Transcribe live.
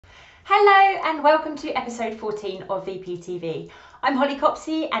Hello and welcome to episode 14 of VPTV. I'm Holly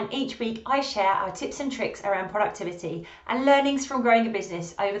Copsey and each week I share our tips and tricks around productivity and learnings from growing a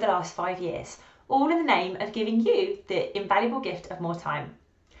business over the last 5 years, all in the name of giving you the invaluable gift of more time.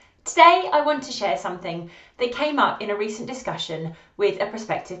 Today I want to share something that came up in a recent discussion with a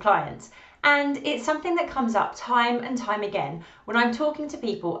prospective client, and it's something that comes up time and time again when I'm talking to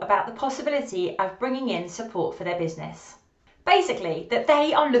people about the possibility of bringing in support for their business. Basically, that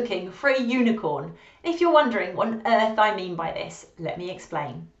they are looking for a unicorn. If you're wondering what on earth I mean by this, let me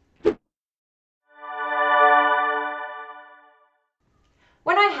explain.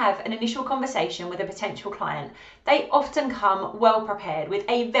 When I have an initial conversation with a potential client, they often come well prepared with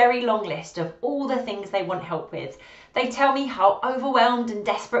a very long list of all the things they want help with. They tell me how overwhelmed and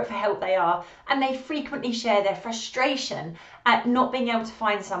desperate for help they are, and they frequently share their frustration at not being able to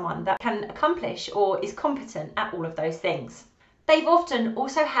find someone that can accomplish or is competent at all of those things. They've often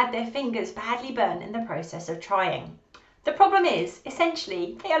also had their fingers badly burned in the process of trying. The problem is,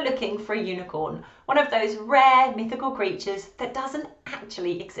 essentially, they are looking for a unicorn, one of those rare mythical creatures that doesn't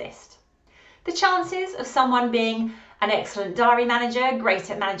actually exist. The chances of someone being an excellent diary manager, great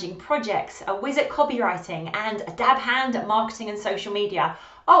at managing projects, a whiz at copywriting, and a dab hand at marketing and social media,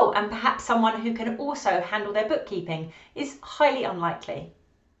 and perhaps someone who can also handle their bookkeeping, is highly unlikely.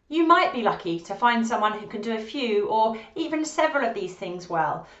 You might be lucky to find someone who can do a few or even several of these things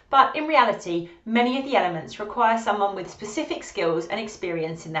well, but in reality, many of the elements require someone with specific skills and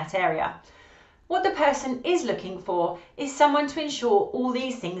experience in that area. What the person is looking for is someone to ensure all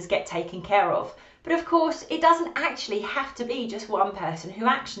these things get taken care of, but of course, it doesn't actually have to be just one person who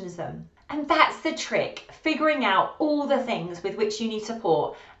actions them. And that's the trick, figuring out all the things with which you need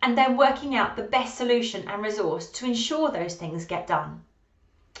support and then working out the best solution and resource to ensure those things get done.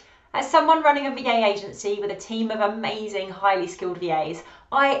 As someone running a VA agency with a team of amazing, highly skilled VAs,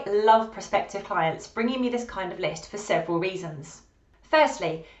 I love prospective clients bringing me this kind of list for several reasons.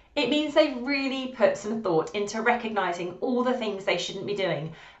 Firstly, it means they've really put some thought into recognising all the things they shouldn't be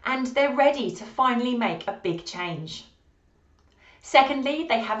doing, and they're ready to finally make a big change. Secondly,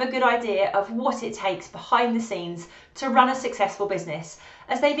 they have a good idea of what it takes behind the scenes to run a successful business,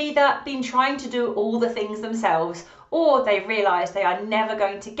 as they've either been trying to do all the things themselves or they've realised they are never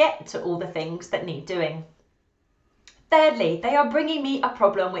going to get to all the things that need doing. Thirdly, they are bringing me a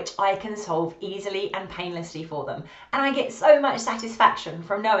problem which I can solve easily and painlessly for them, and I get so much satisfaction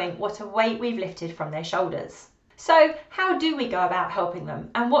from knowing what a weight we've lifted from their shoulders. So how do we go about helping them,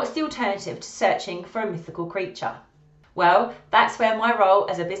 and what's the alternative to searching for a mythical creature? Well, that's where my role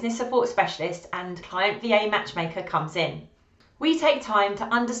as a business support specialist and client VA matchmaker comes in. We take time to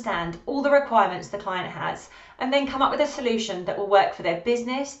understand all the requirements the client has and then come up with a solution that will work for their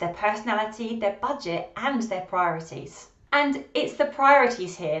business, their personality, their budget and their priorities. And it's the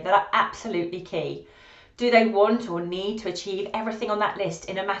priorities here that are absolutely key. Do they want or need to achieve everything on that list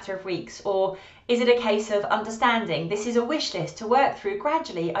in a matter of weeks, or is it a case of understanding this is a wish list to work through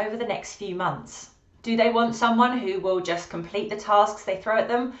gradually over the next few months? Do they want someone who will just complete the tasks they throw at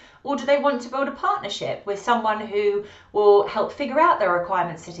them, or do they want to build a partnership with someone who will help figure out their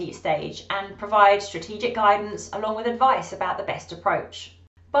requirements at each stage and provide strategic guidance along with advice about the best approach?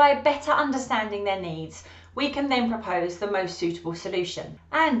 By better understanding their needs, we can then propose the most suitable solution,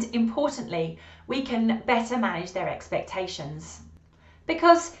 and importantly, we can better manage their expectations.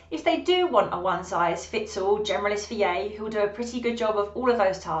 Because if they do want a one-size-fits-all generalist VA who will do a pretty good job of all of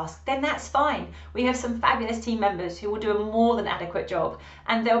those tasks, then that's fine. We have some fabulous team members who will do a more than adequate job,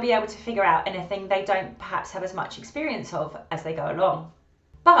 and they'll be able to figure out anything they don't perhaps have as much experience of as they go along.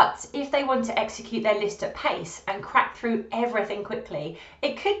 But if they want to execute their list at pace and crack through everything quickly,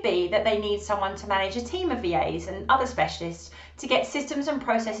 it could be that they need someone to manage a team of VAs and other specialists to get systems and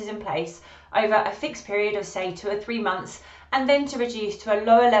processes in place over a fixed period of say 2 or 3 months, and then to reduce to a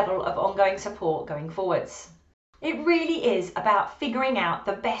lower level of ongoing support going forwards. It really is about figuring out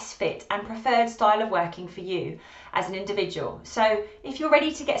the best fit and preferred style of working for you as an individual. So if you're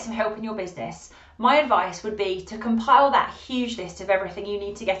ready to get some help in your business, my advice would be to compile that huge list of everything you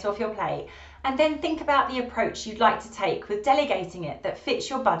need to get off your plate, and then think about the approach you'd like to take with delegating it that fits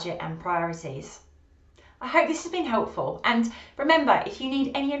your budget and priorities. I hope this has been helpful, and remember, if you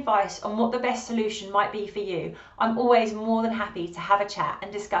need any advice on what the best solution might be for you, I'm always more than happy to have a chat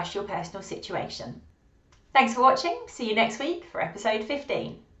and discuss your personal situation. Thanks for watching. See you next week for episode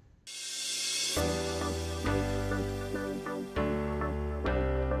 15.